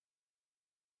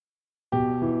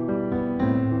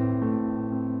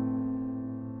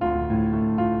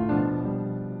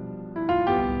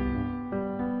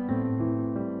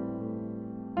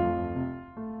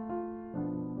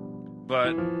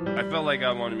But I felt like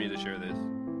God wanted me to share this.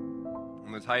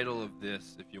 And the title of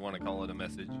this, if you want to call it a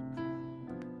message,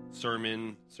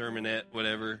 sermon, sermonette,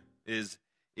 whatever, is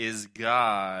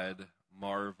God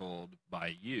marveled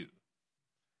by you?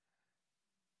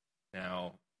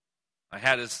 Now, I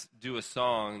had to do a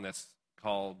song that's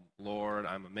called Lord,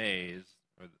 I'm Amazed.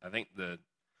 Or I think the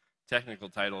technical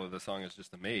title of the song is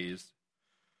just Amazed.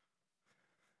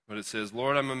 But it says,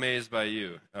 Lord, I'm amazed by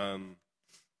you.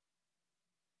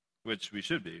 Which we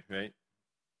should be, right?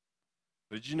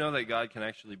 But did you know that God can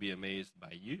actually be amazed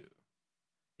by you?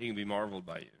 He can be marveled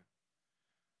by you.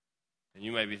 And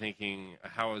you might be thinking,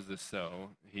 how is this so?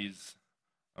 He's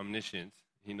omniscient.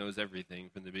 He knows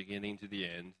everything from the beginning to the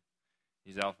end.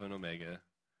 He's Alpha and Omega.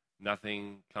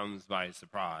 Nothing comes by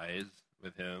surprise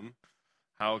with him.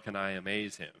 How can I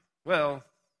amaze him? Well,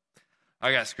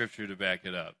 I got scripture to back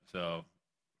it up, so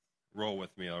roll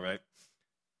with me, all right?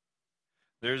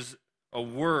 There's a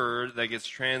word that gets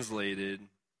translated,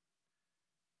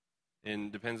 and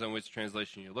depends on which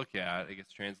translation you look at, it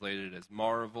gets translated as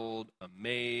marveled,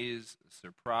 amazed,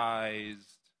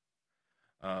 surprised.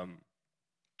 And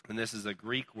this is a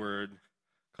Greek word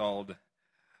called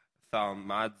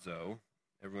thaumazo.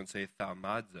 Everyone say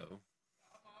thaumazo.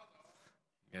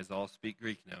 You guys all speak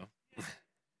Greek now.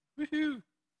 Woohoo!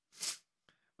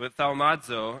 But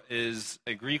thaumazo is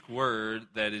a Greek word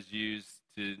that is used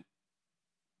to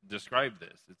describe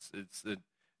this. It's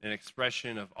an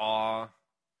expression of awe,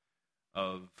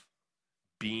 of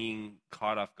being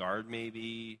caught off guard maybe.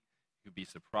 You could be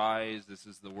surprised. This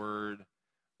is the word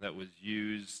that was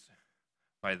used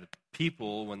by the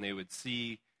people when they would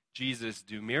see Jesus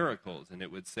do miracles, and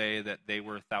it would say that they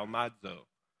were thaumazo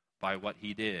by what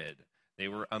he did. They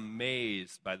were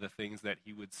amazed by the things that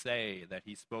he would say, that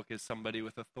he spoke as somebody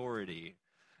with authority.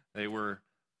 They were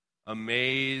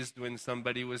amazed when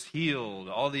somebody was healed,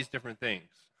 all these different things.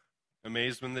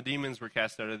 Amazed when the demons were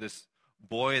cast out of this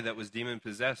boy that was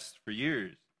demon-possessed for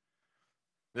years.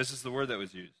 This is the word that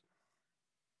was used.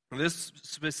 This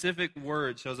specific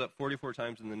word shows up 44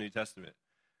 times in the New Testament.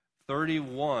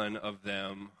 31 of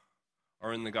them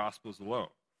are in the Gospels alone.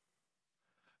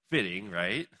 Fitting,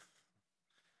 right?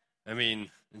 I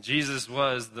mean, Jesus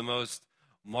was the most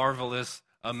marvelous,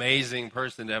 amazing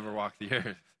person to ever walk the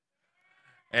earth.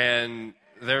 And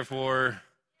therefore,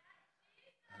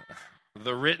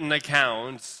 the written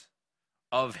accounts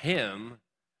of him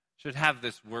should have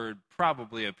this word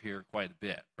probably appear quite a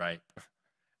bit, right?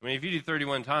 I mean, if you do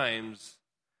 31 times,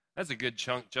 that's a good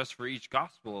chunk just for each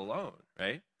gospel alone,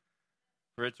 right?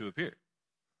 For it to appear.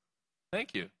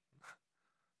 Thank you.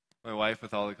 My wife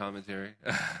with all the commentary.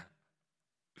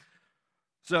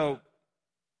 So,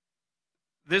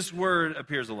 this word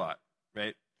appears a lot,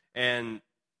 right? And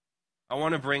I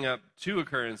want to bring up two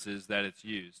occurrences that it's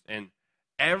used. And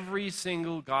every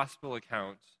single gospel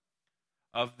account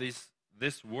of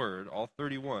this word, all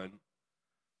 31,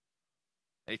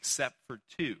 except for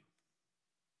two,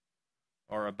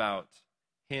 are about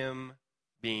him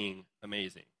being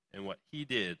amazing and what he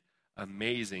did,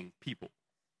 amazing people,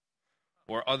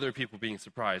 or other people being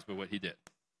surprised by what he did.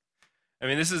 I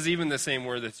mean, this is even the same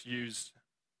word that's used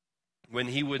when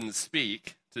he wouldn't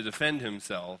speak to defend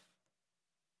himself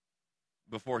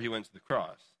before he went to the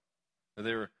cross.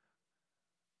 They were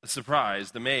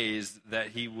surprised, amazed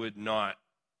that he would not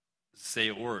say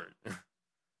a word.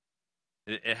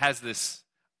 It has this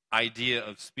idea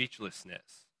of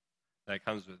speechlessness that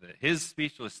comes with it. His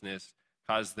speechlessness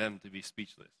caused them to be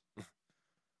speechless,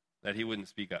 that he wouldn't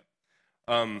speak up.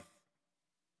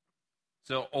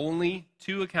 So only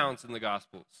two accounts in the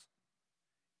Gospels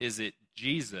is it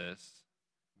Jesus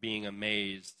being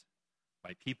amazed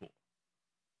by people.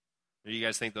 Do you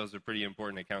guys think those are pretty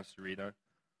important accounts to read on?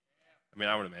 I mean,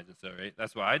 I would imagine so, right?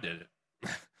 That's why I did it.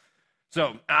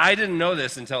 So I didn't know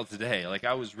this until today. Like,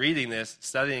 I was reading this,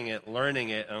 studying it, learning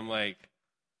it, and I'm like,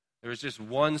 there was just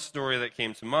one story that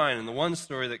came to mind. And the one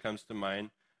story that comes to mind,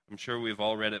 I'm sure we've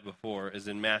all read it before, is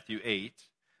in Matthew 8.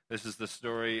 This is the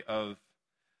story of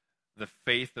the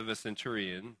faith of a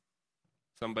centurion,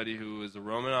 somebody who was a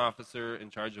Roman officer in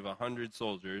charge of 100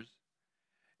 soldiers,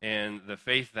 and the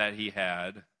faith that he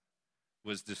had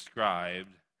was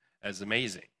described as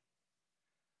amazing.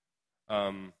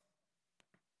 I'm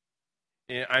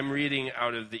reading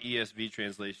out of the ESV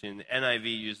translation. The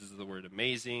NIV uses the word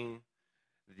amazing.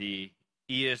 The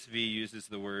ESV uses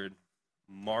the word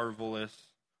marvelous,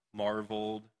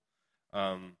 marveled.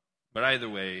 But either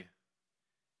way,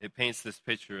 it paints this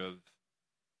picture of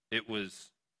it was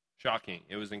shocking.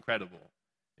 It was incredible.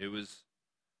 It was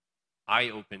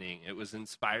eye-opening. It was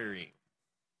inspiring.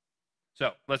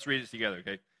 So let's read it together,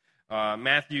 okay?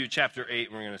 Matthew chapter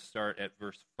 8, we're going to start at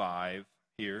verse 5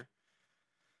 here.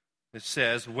 It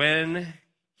says, when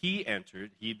he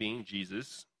entered, he being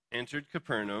Jesus, entered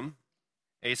Capernaum,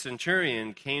 a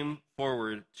centurion came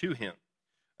forward to him,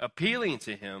 appealing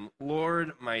to him,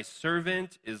 Lord, my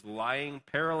servant is lying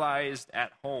paralyzed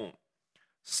at home,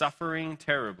 suffering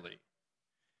terribly.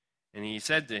 And he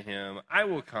said to him, I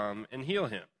will come and heal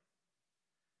him.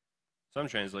 Some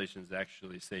translations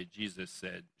actually say Jesus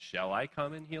said, shall I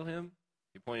come and heal him?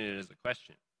 He pointed it as a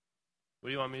question. What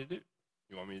do you want me to do?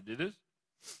 You want me to do this?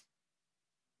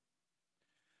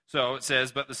 So it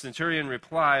says, but the centurion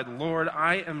replied, Lord,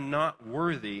 I am not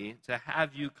worthy to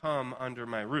have you come under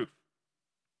my roof,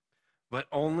 but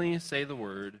only say the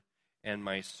word, and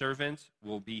my servant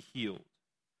will be healed.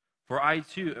 For I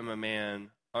too am a man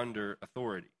under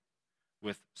authority,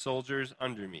 with soldiers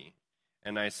under me.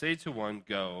 And I say to one,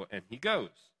 go, and he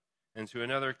goes, and to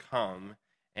another, come,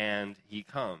 and he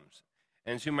comes.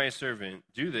 And to my servant,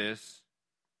 do this,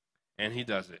 and he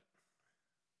does it.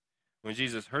 When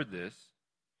Jesus heard this,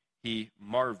 he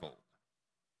marveled.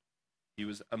 He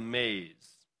was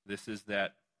amazed. This is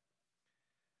that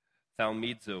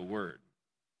thalmidzo word.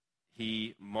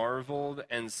 He marveled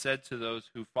and said to those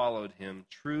who followed him,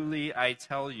 truly I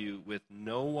tell you, with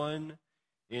no one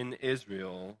in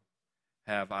Israel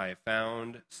have I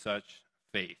found such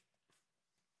faith.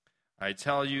 I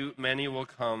tell you, many will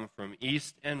come from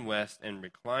east and west and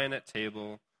recline at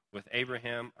table with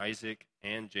Abraham, Isaac,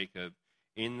 and Jacob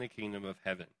in the kingdom of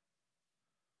heaven.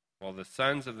 While the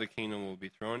sons of the kingdom will be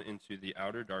thrown into the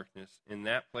outer darkness, in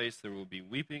that place there will be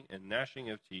weeping and gnashing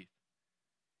of teeth.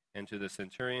 And to the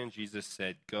centurion Jesus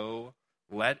said, go,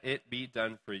 let it be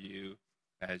done for you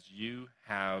as you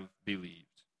have believed.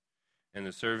 And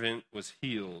the servant was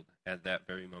healed at that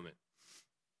very moment.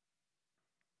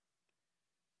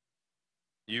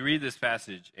 You read this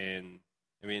passage, and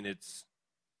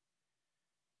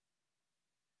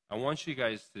I want you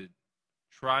guys to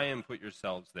try and put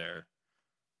yourselves there.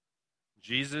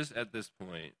 Jesus, at this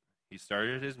point, he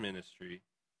started his ministry.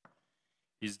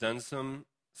 He's done some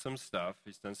stuff.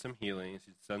 He's done some healings.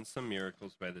 He's done some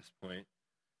miracles by this point.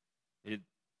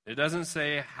 It doesn't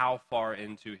say how far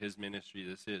into his ministry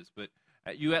this is, but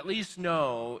you at least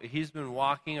know he's been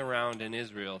walking around in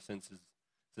Israel since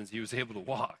he was able to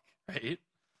walk, right?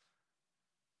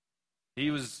 He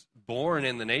was born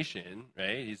in the nation,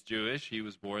 right? He's Jewish. He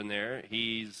was born there.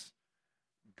 He's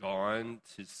gone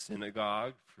to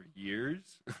synagogue for years.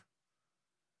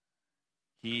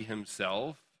 He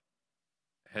himself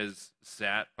has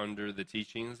sat under the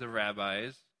teachings of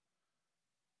rabbis,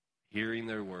 hearing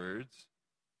their words.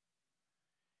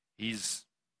 He's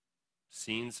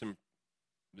seen some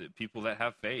people that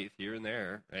have faith here and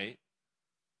there, right?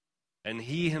 And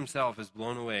he himself is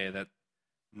blown away that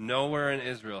nowhere in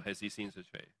Israel has he seen such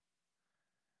faith.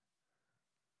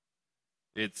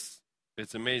 It's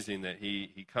amazing that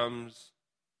he comes,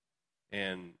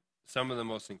 and some of the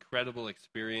most incredible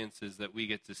experiences that we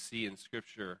get to see in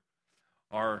Scripture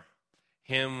are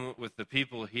him with the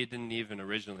people he didn't even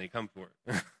originally come for.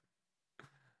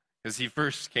 Because he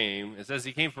first came, it says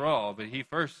he came for all, but he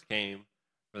first came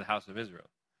for the house of Israel.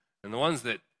 And the ones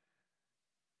that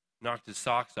knocked his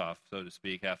socks off, so to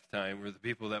speak, half the time, were the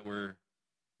people that were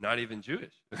not even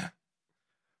Jewish.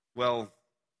 Well,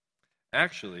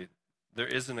 actually, there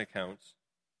is an account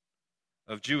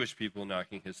of Jewish people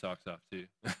knocking his socks off too.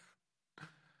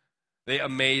 They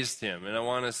amazed him, and I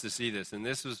want us to see this. And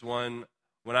this was one,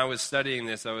 when I was studying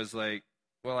this, I was like,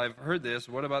 well, I've heard this.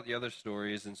 What about the other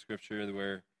stories in Scripture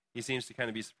where he seems to kind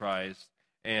of be surprised?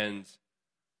 And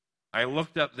I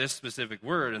looked up this specific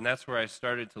word, and that's where I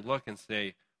started to look and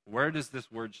say, where does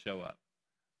this word show up?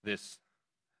 This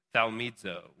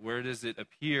thalmidzo. Where does it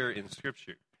appear in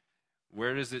Scripture?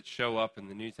 Where does it show up in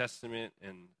the New Testament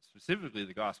and specifically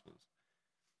the Gospels?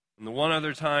 And the one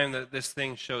other time that this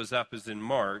thing shows up is in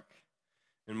Mark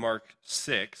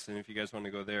 6. And if you guys want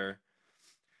to go there,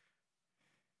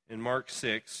 in Mark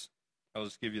 6, I'll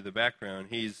just give you the background.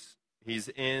 He's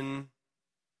in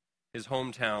his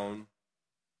hometown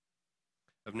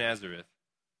of Nazareth.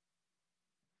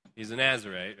 He's a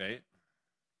Nazarite, right?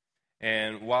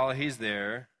 And while he's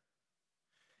there,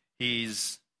 he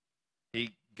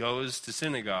goes to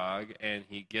synagogue, and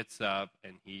he gets up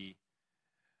and he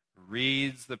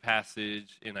reads the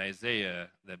passage in Isaiah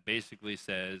that basically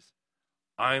says,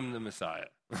 I'm the Messiah.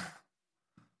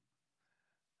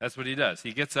 That's what he does.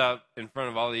 He gets up in front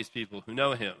of all these people who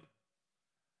know him,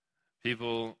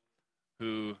 people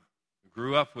who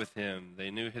grew up with him. They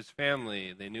knew his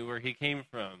family. They knew where he came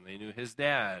from. They knew his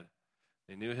dad.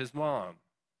 They knew his mom.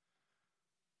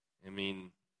 I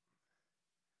mean,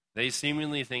 they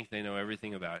seemingly think they know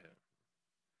everything about him.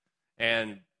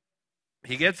 And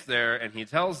he gets there and he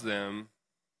tells them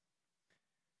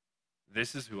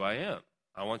this is who I am.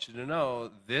 I want you to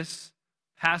know this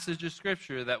passage of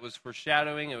Scripture that was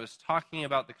foreshadowing, it was talking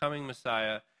about the coming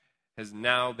Messiah, has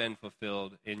now been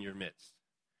fulfilled in your midst.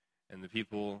 And the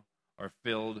people are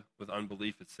filled with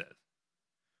unbelief, it says.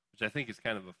 Which I think is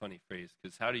kind of a funny phrase,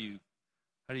 because how do you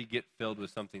get filled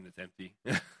with something that's empty?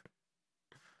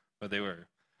 But they were.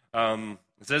 It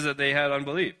says that they had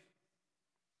unbelief.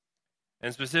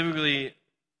 And specifically,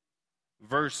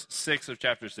 verse 6 of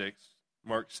chapter 6,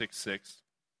 Mark 6:6,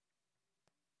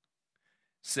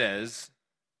 says,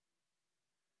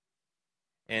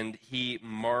 and he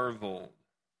marveled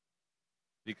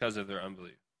because of their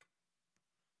unbelief.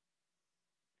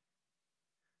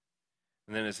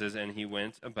 And then it says, and he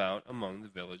went about among the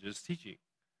villages teaching.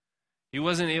 He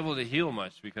wasn't able to heal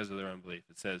much because of their unbelief,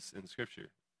 it says in Scripture.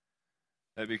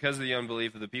 That because of the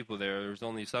unbelief of the people there was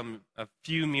only a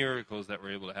few miracles that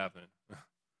were able to happen.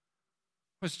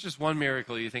 It's just one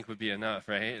miracle you think would be enough,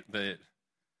 right? But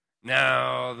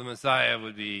now the Messiah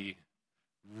would be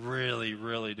really,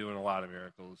 really doing a lot of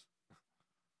miracles.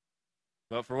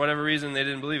 But for whatever reason, they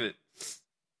didn't believe it.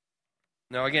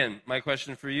 Now again, my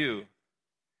question for you,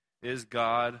 is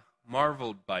God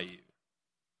marveled by you?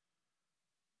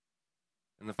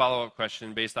 And the follow-up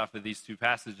question based off of these two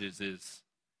passages is,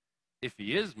 if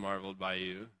he is marveled by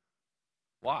you,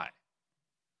 why?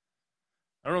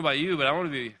 I don't know about you, but I want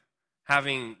to be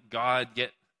having I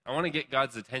want to get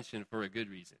God's attention for a good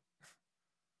reason,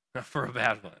 not for a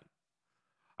bad one.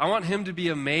 I want him to be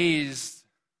amazed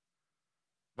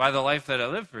by the life that I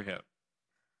live for him,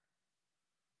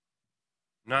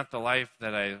 not the life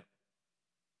that I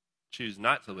choose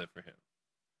not to live for him.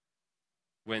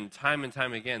 When time and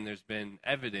time again there's been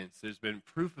evidence, there's been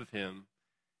proof of him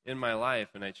in my life,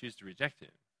 and I choose to reject him.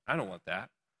 I don't want that.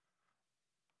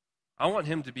 I want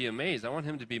him to be amazed. I want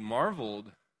him to be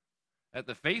marveled at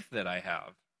the faith that I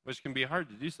have, which can be hard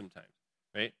to do sometimes,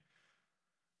 right?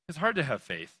 It's hard to have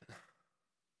faith.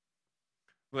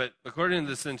 But according to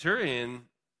the centurion,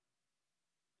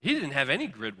 he didn't have any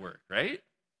grid work, right?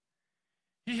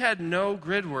 He had no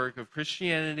grid work of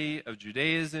Christianity, of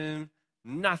Judaism,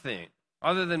 nothing,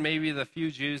 other than maybe the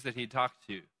few Jews that he talked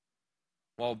to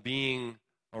while being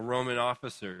a Roman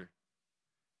officer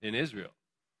in Israel.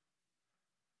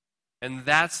 And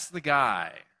that's the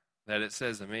guy that it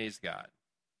says amazed God.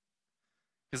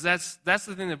 Because that's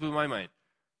the thing that blew my mind.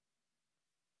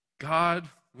 God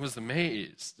was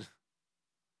amazed.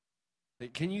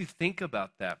 Like, can you think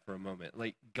about that for a moment?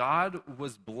 Like, God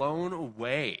was blown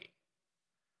away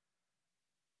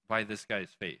by this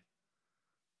guy's faith.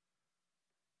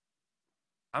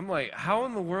 I'm like, how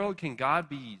in the world can God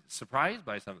be surprised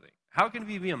by something? How can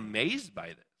he be amazed by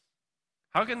this?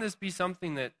 How can this be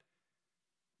something that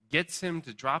gets him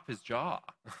to drop his jaw?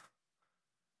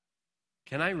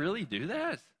 Can I really do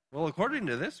that? Well, according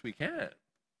to this, we can.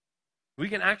 We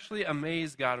can actually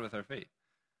amaze God with our faith.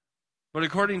 But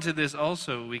according to this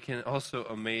also, we can also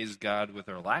amaze God with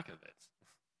our lack of it,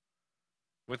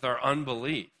 with our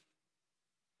unbelief,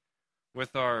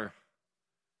 with our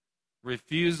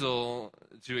refusal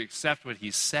to accept what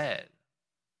he said,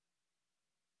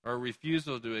 or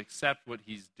refusal to accept what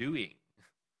he's doing.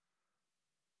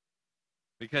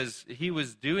 Because he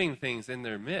was doing things in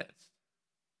their midst,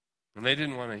 and they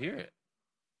didn't want to hear it.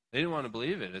 They didn't want to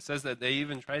believe it. It says that they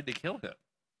even tried to kill him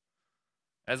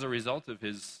as a result of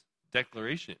his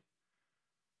declaration.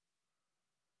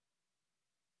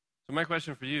 So my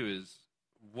question for you is,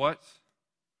 what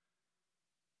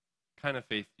kind of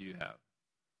faith do you have?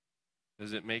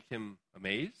 Does it make him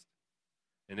amazed?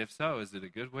 And if so, is it a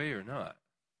good way or not?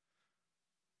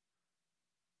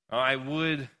 I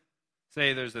would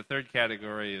say there's a third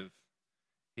category of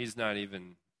he's not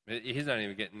even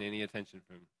getting any attention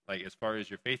from, like, as far as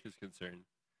your faith is concerned,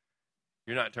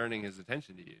 you're not turning his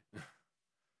attention to you.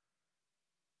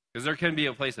 Because there can be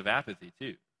a place of apathy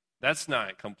too. That's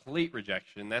not complete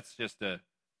rejection. That's just a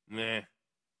meh,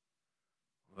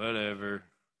 whatever.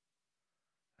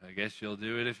 I guess you'll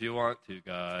do it if you want to,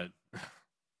 God.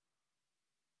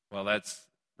 Well, that's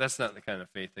not the kind of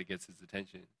faith that gets his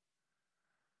attention.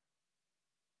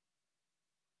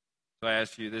 So I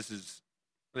ask you, this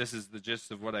is the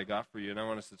gist of what I got for you, and I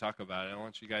want us to talk about it. I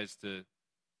want you guys to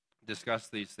discuss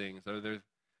these things. Are there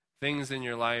things in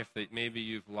your life that maybe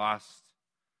you've lost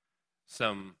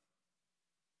some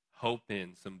hope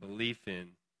in, some belief in?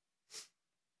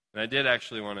 And I did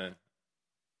actually want to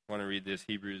read this.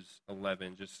 Hebrews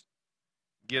 11 just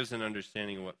gives an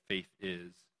understanding of what faith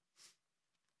is.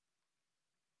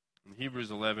 In Hebrews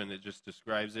 11, it just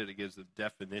describes it. It gives a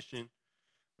definition,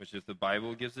 which if the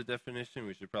Bible gives a definition,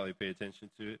 we should probably pay attention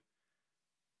to it.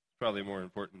 It's probably more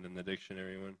important than the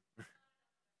dictionary one.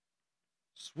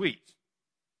 Sweet.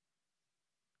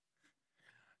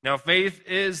 Now, faith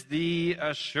is the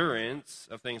assurance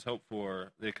of things hoped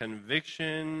for, the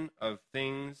conviction of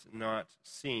things not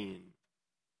seen.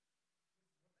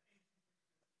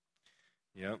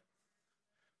 Yep.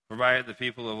 For by it the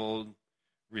people of old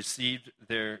received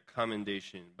their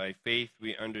commendation. By faith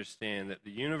we understand that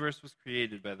the universe was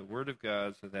created by the word of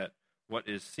God, so that what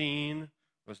is seen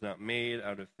was not made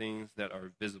out of things that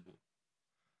are visible.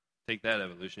 Take that,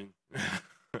 evolution.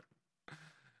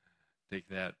 Take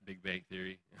that, Big Bang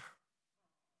Theory.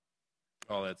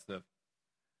 All that stuff.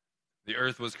 The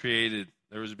earth was created.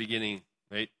 There was a beginning,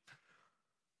 right?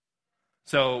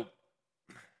 So,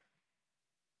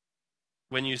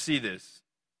 when you see this,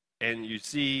 and you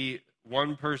see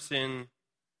one person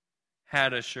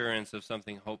had assurance of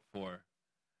something hoped for,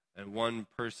 and one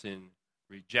person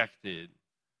rejected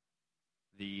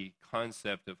the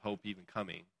concept of hope even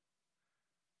coming,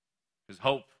 because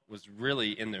hope was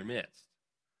really in their midst.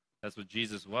 That's what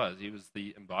Jesus was. He was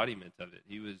the embodiment of it.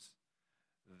 He was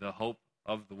the hope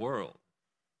of the world.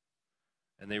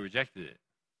 And they rejected it,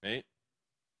 right?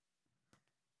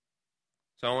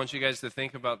 So I want you guys to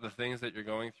think about the things that you're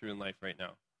going through in life right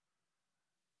now.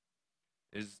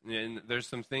 And there's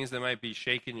some things that might be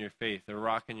shaking your faith. They're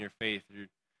rocking your faith.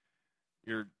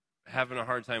 You're having a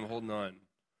hard time holding on.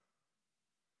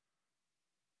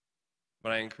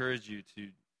 But I encourage you to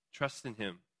trust in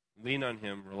Him, lean on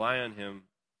Him, rely on Him,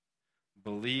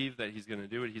 believe that He's going to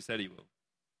do what He said He will.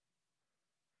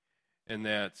 And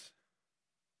that,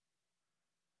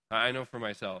 I know for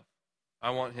myself,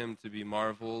 I want Him to be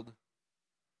marveled,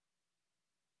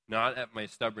 not at my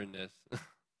stubbornness,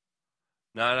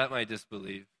 not at my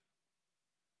disbelief,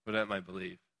 but at my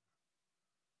belief.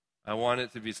 I want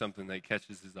it to be something that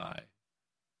catches His eye.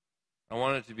 I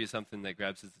want it to be something that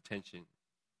grabs His attention.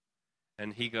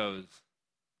 And He goes,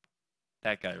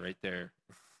 that guy right there,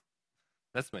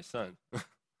 that's my son.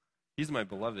 He's my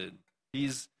beloved. He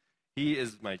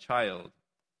is my child.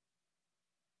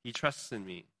 He trusts in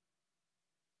me.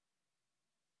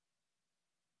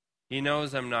 He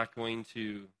knows I'm not going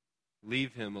to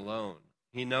leave him alone.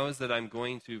 He knows that I'm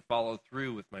going to follow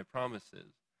through with my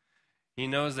promises. He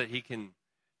knows that He can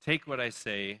take what I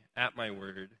say at my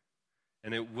word,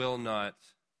 and it will not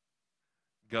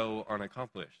go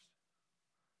unaccomplished.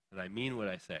 That I mean what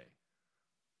I say.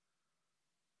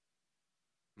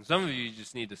 And some of you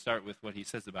just need to start with what He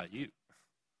says about you.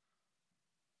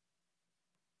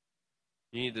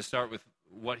 You need to start with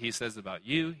what He says about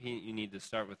you. You need to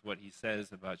start with what He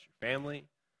says about your family,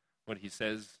 what He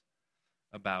says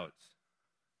about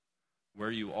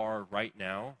where you are right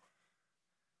now.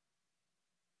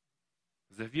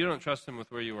 Because if you don't trust Him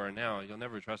with where you are now, you'll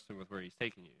never trust Him with where He's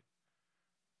taking you.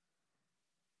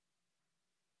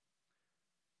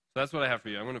 So that's what I have for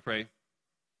you. I'm going to pray.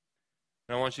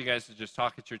 And I want you guys to just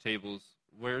talk at your tables.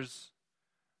 Where's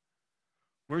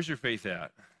your faith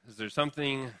at? Is there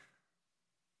something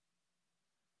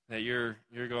that you're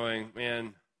going,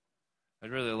 man,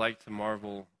 I'd really like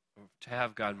to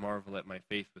have God marvel at my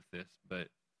faith with this, but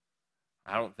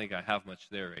I don't think I have much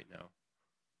there right now.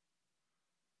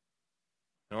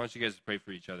 And I want you guys to pray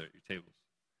for each other at your tables.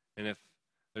 And if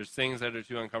there's things that are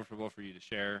too uncomfortable for you to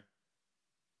share,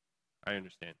 I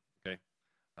understand, okay?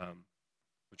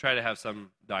 We'll try to have some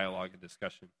dialogue and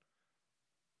discussion.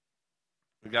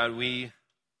 But God, we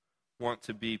want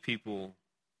to be people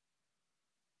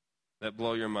that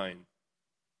blow your mind.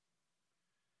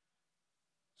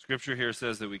 Scripture here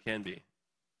says that we can be.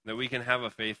 That we can have a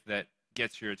faith that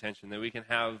gets your attention. That we can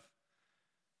have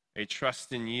a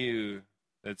trust in you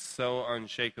that's so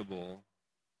unshakable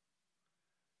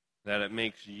that it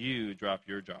makes you drop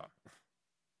your jaw.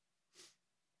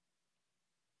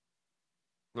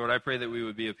 Lord, I pray that we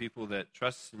would be a people that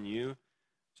trusts in you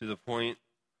to the point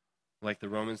like the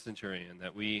Roman centurion,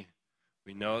 that we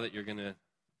know that you're going to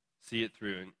see it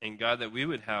through. And God, that we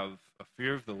would have a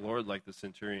fear of the Lord like the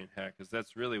centurion had, because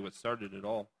that's really what started it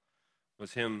all,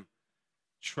 was him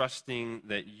trusting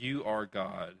that you are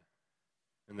God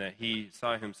and that he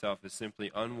saw himself as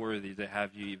simply unworthy to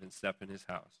have you even step in his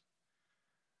house,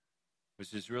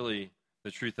 which is really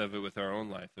the truth of it with our own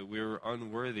life, that we were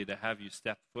unworthy to have you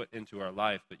step foot into our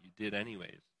life, but you did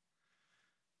anyways.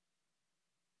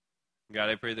 God,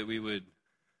 I pray that we would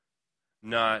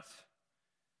not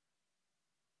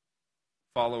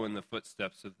follow in the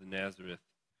footsteps of the Nazareth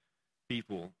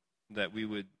people, that we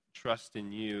would trust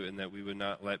in you and that we would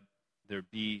not let there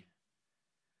be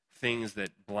things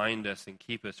that blind us and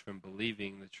keep us from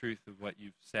believing the truth of what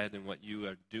you've said and what you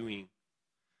are doing.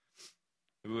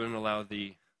 We wouldn't allow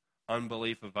the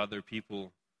unbelief of other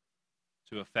people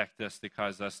to affect us, to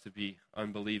cause us to be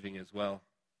unbelieving as well.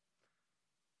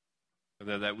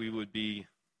 That we would be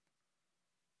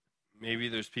maybe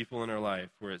there's people in our life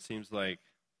where it seems like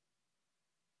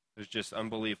there's just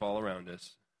unbelief all around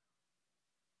us.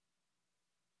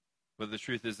 But the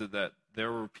truth is that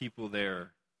there were people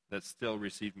there that still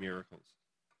received miracles.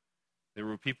 There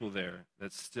were people there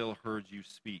that still heard you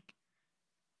speak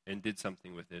and did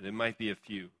something with it. It might be a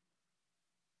few.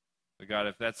 But God,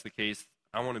 if that's the case,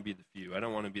 I want to be the few. I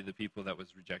don't want to be the people that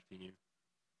was rejecting you.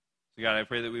 So God, I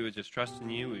pray that we would just trust in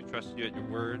you. We would trust you at your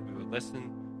word. We would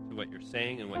listen to what you're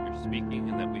saying and what you're speaking,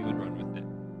 and that we would run with it.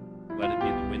 Let it be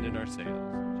the wind in our sails.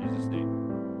 In Jesus'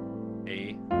 name,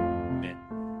 amen.